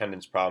SMU and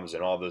attendance problems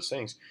and all those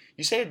things,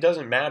 you say it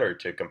doesn't matter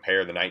to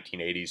compare the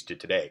 1980s to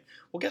today.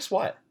 Well, guess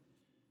what?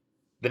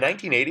 The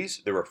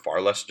 1980s, there were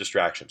far less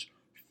distractions,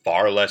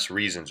 far less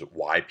reasons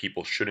why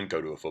people shouldn't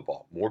go to a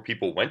football. More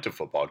people went to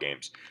football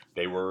games.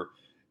 They were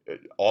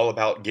all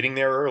about getting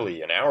there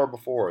early, an hour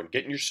before, and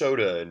getting your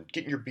soda and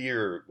getting your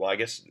beer. Well, I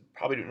guess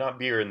probably not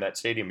beer in that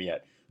stadium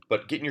yet,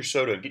 but getting your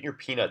soda and getting your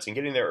peanuts and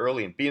getting there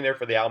early and being there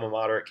for the alma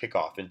mater at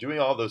kickoff and doing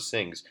all those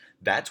things.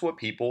 That's what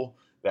people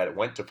that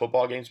went to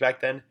football games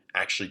back then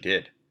actually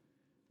did.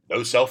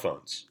 No cell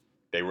phones.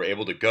 They were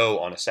able to go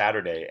on a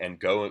Saturday and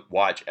go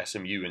watch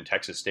SMU in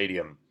Texas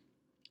Stadium.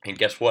 And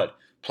guess what?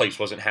 Place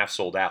wasn't half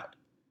sold out.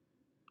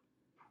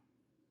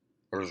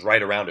 Or it was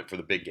right around it for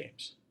the big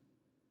games.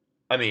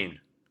 I mean,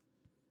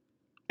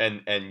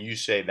 and you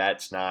say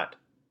that's not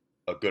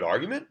a good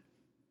argument?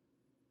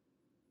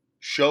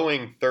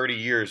 Showing 30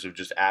 years of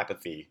just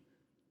apathy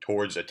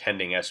towards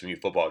attending SMU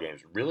football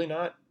games, really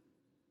not?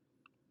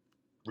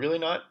 Really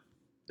not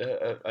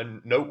a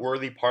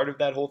noteworthy part of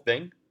that whole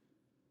thing?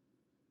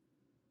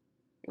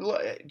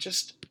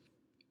 Just,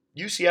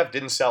 UCF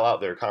didn't sell out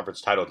their conference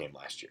title game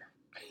last year.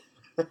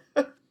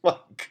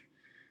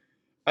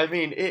 I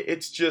mean,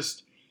 it's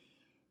just,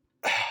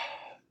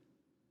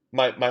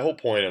 my whole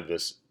point of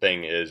this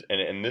thing is,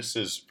 and this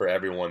is for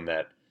everyone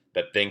that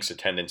thinks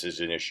attendance is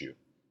an issue.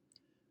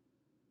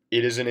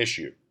 It is an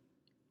issue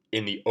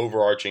in the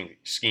overarching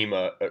scheme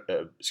of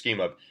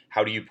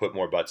how do you put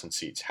more butts in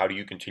seats? How do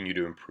you continue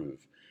to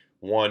improve?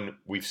 One,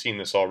 we've seen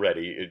this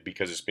already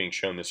because it's being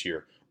shown this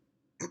year.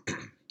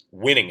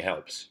 Winning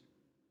helps.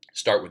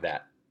 Start with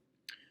that.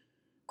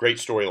 Great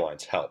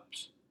storylines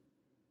helps.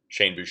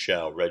 Shane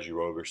Buechele, Reggie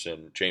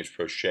Roberson, James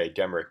Prochet,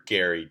 Demerick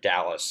Gary,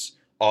 Dallas,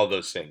 all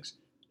those things.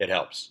 It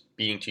helps.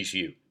 Beating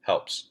TCU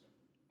helps.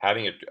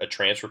 Having a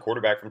transfer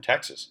quarterback from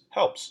Texas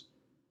helps.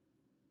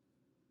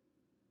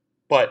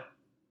 But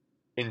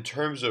in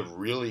terms of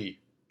really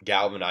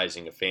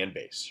galvanizing a fan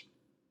base,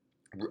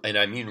 and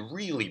I mean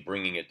really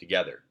bringing it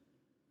together,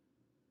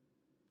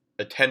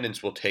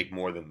 attendance will take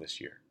more than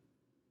this year.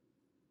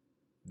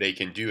 They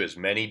can do as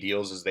many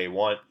deals as they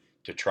want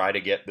to try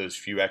to get those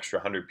few extra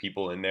 100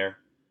 people in there.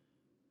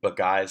 But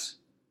guys,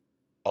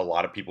 a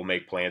lot of people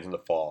make plans in the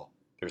fall.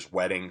 There's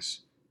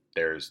weddings,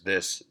 there's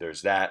this,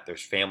 there's that,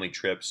 there's family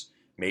trips.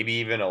 Maybe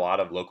even a lot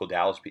of local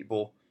Dallas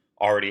people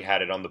already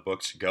had it on the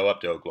books to go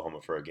up to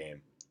Oklahoma for a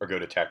game or go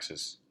to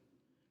Texas.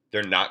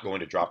 They're not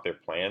going to drop their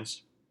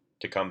plans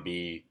to come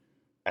be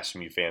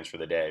SMU fans for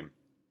the day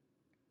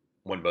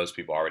when most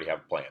people already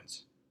have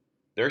plans.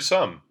 There are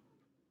some,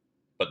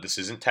 but this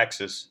isn't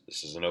Texas.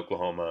 This isn't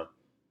Oklahoma.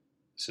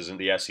 This isn't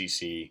the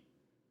SEC.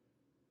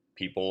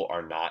 People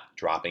are not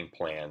dropping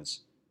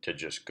plans to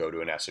just go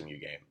to an SMU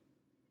game.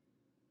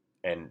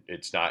 And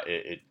it's not,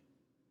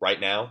 right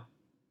now,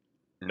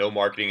 no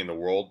marketing in the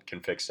world can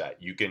fix that.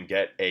 You can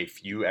get a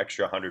few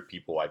extra 100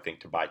 people, I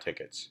think, to buy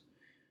tickets.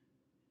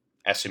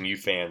 SMU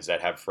fans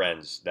that have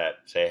friends that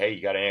say, hey,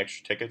 you got any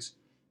extra tickets?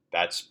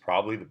 That's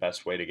probably the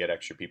best way to get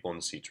extra people in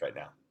the seats right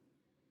now.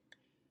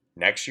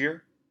 Next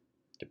year,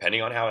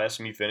 depending on how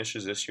SMU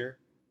finishes this year,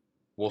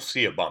 we'll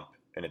see a bump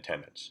in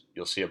attendance.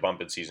 You'll see a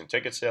bump in season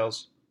ticket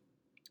sales.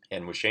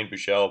 And with Shane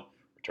Buechele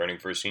returning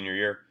for his senior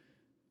year,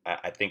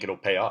 I think it'll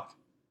pay off.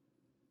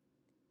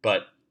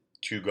 But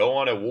to go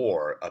on a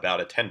war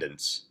about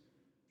attendance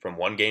from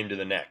one game to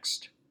the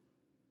next,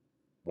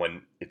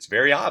 when it's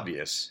very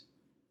obvious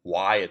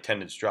why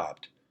attendance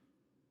dropped,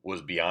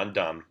 was beyond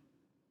dumb,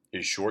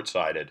 is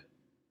short-sighted,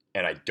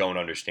 and I don't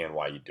understand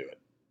why you do it.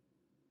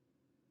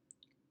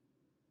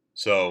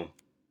 So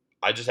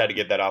I just had to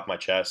get that off my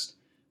chest.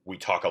 We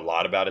talk a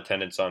lot about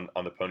attendance on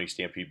the Pony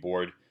Stampede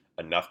board.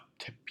 Enough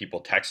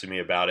people texted me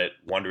about it,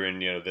 wondering,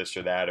 this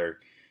or that,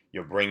 or,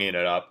 bringing it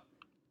up.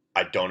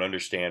 I don't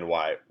understand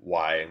why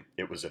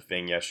it was a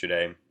thing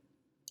yesterday.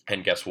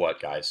 And guess what,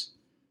 guys?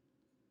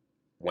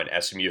 When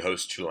SMU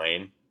hosts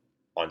Tulane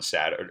on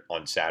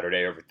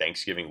Saturday over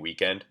Thanksgiving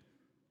weekend,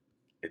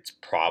 it's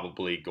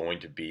probably going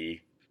to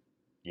be,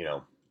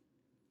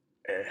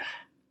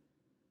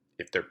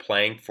 if they're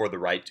playing for the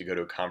right to go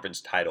to a conference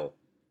title,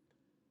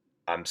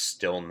 I'm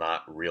still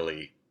not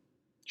really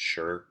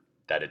sure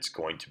that it's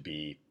going to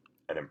be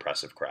an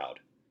impressive crowd.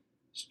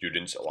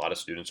 A lot of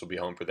students will be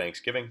home for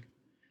Thanksgiving.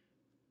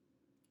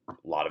 A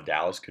lot of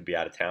Dallas could be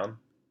out of town.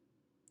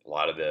 A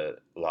lot of the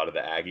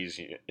Aggies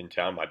in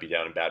town might be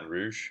down in Baton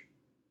Rouge.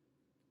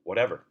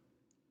 Whatever.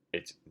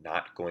 It's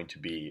not going to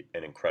be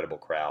an incredible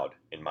crowd,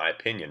 in my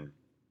opinion,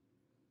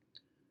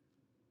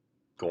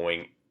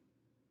 going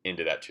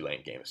into that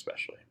Tulane game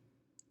especially.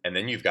 And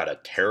then you've got a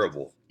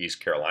terrible East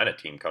Carolina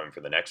team coming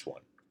for the next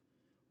one,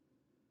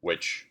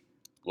 which,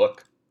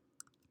 look,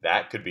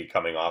 that could be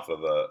coming off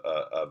of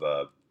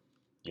a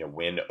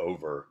win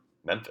over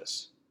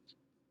Memphis.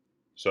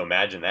 So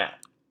imagine that.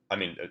 I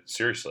mean,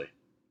 seriously,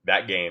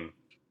 that game.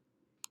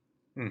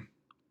 Do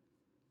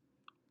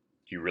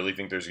you really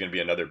think there's going to be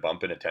another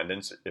bump in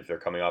attendance if they're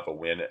coming off a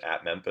win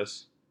at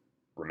Memphis,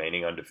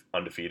 remaining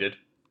undefeated?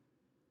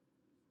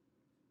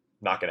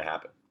 Not going to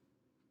happen.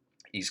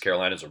 East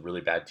Carolina's a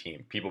really bad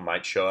team. People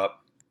might show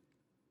up.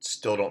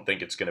 Still don't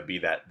think it's going to be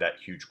that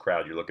huge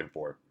crowd you're looking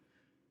for.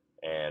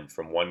 And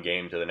from one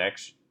game to the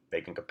next,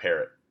 they can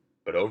compare it.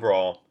 But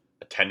overall,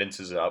 attendance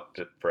is up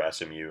for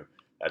SMU.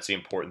 That's the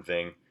important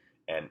thing.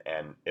 And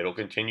it'll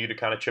continue to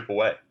kind of chip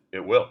away.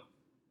 It will.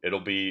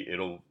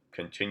 It'll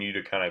continue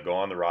to kind of go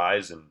on the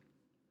rise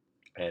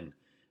and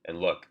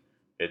look,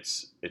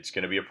 it's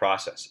going to be a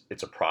process.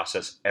 It's a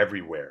process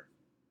everywhere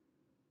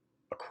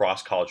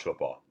across college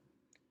football.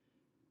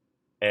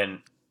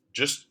 And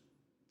just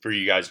for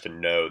you guys to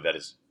know that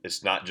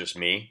it's not just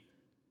me,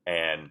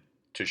 and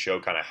to show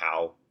kind of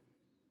how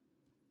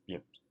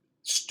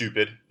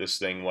stupid this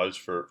thing was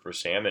for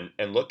Sam.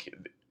 And look,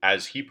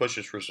 as he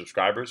pushes for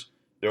subscribers,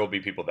 there will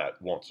be people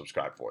that won't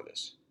subscribe for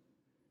this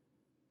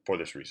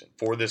reason,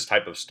 for this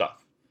type of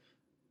stuff.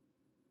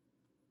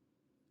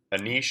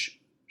 Anish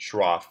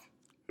Shroff,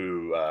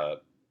 who's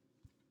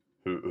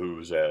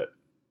a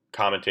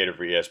commentator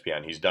for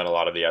ESPN, he's done a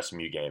lot of the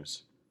SMU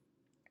games,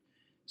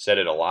 said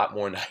it a lot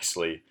more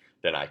nicely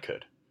than I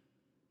could.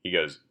 He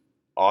goes,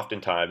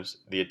 oftentimes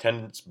the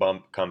attendance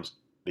bump comes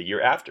the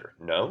year after.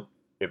 No,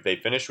 if they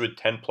finish with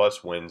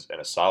 10-plus wins and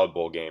a solid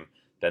bowl game,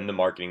 then the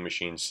marketing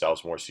machine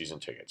sells more season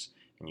tickets,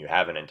 and you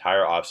have an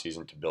entire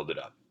offseason to build it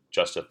up.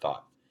 Just a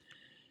thought.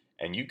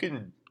 And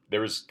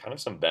there was kind of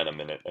some venom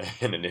in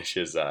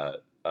Anish's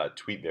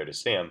tweet there to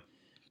Sam.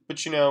 But,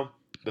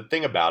 the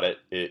thing about it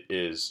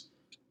is,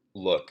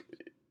 look,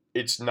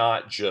 it's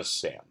not just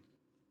Sam.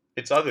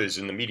 It's others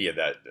in the media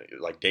that,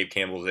 like Dave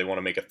Campbell's, they want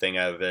to make a thing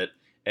out of it.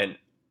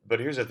 But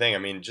here's the thing. I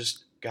mean,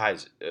 just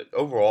guys,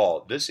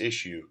 overall, this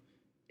issue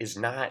is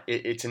not.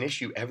 It's an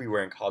issue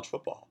everywhere in college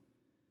football.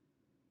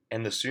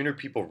 And the sooner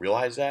people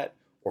realize that,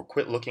 or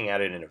quit looking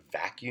at it in a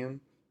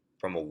vacuum,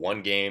 from a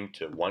one game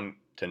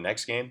to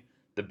next game,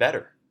 the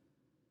better.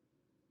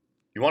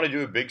 You want to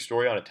do a big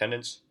story on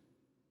attendance?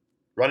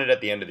 Run it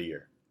at the end of the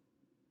year.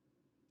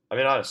 I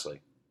mean,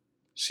 honestly,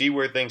 see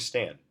where things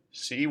stand.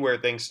 See where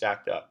things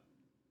stacked up.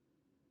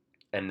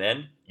 And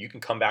then you can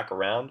come back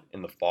around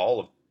in the fall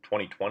of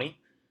 2020,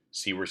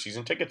 see where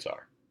season tickets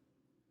are.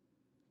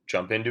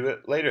 Jump into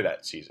it later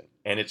that season.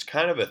 And it's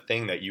kind of a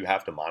thing that you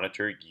have to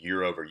monitor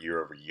year over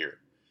year over year.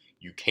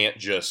 You can't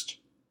just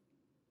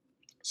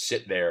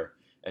sit there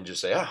and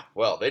just say,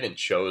 well, they didn't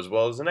show as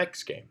well as the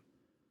next game.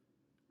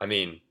 I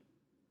mean,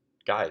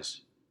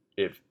 guys,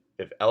 if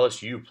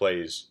LSU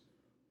plays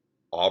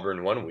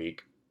Auburn one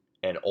week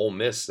and Ole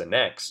Miss the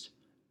next,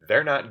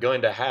 they're not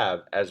going to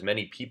have as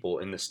many people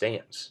in the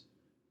stands.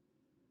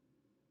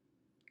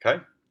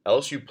 Okay?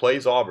 LSU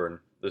plays Auburn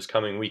this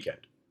coming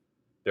weekend.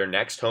 Their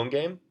next home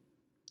game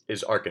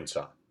is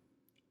Arkansas.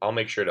 I'll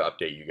make sure to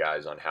update you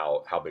guys on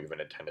how big of an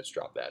attendance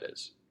drop that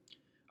is.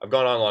 I've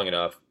gone on long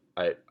enough.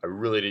 I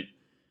really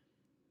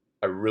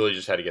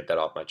just had to get that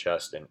off my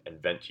chest and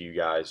vent to you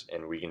guys,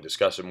 and we can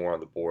discuss it more on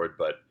the board.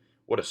 But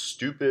what a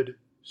stupid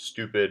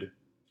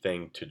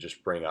thing to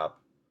just bring up.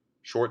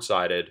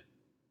 Short-sighted,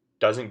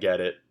 doesn't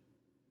get it,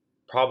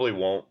 probably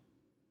won't,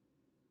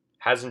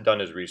 hasn't done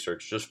his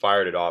research, just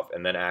fired it off,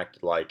 and then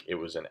acted like it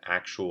was an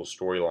actual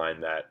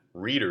storyline that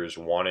readers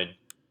wanted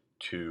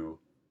to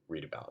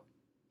read about.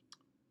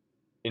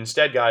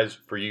 Instead, guys,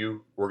 for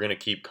you, we're going to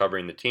keep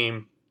covering the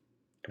team,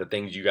 the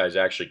things you guys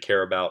actually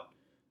care about,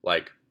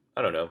 like,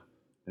 I don't know,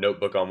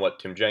 notebook on what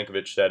Tim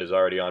Jankovich said is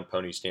already on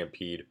Pony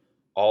Stampede.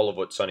 All of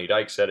what Sonny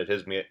Dykes said at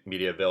his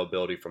media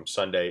availability from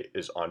Sunday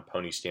is on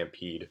Pony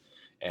Stampede,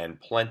 and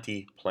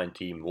plenty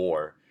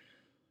more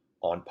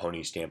on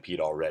Pony Stampede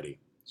already.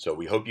 So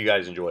we hope you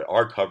guys enjoy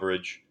our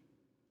coverage,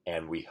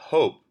 and we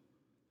hope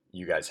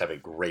you guys have a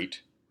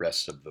great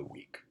rest of the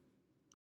week.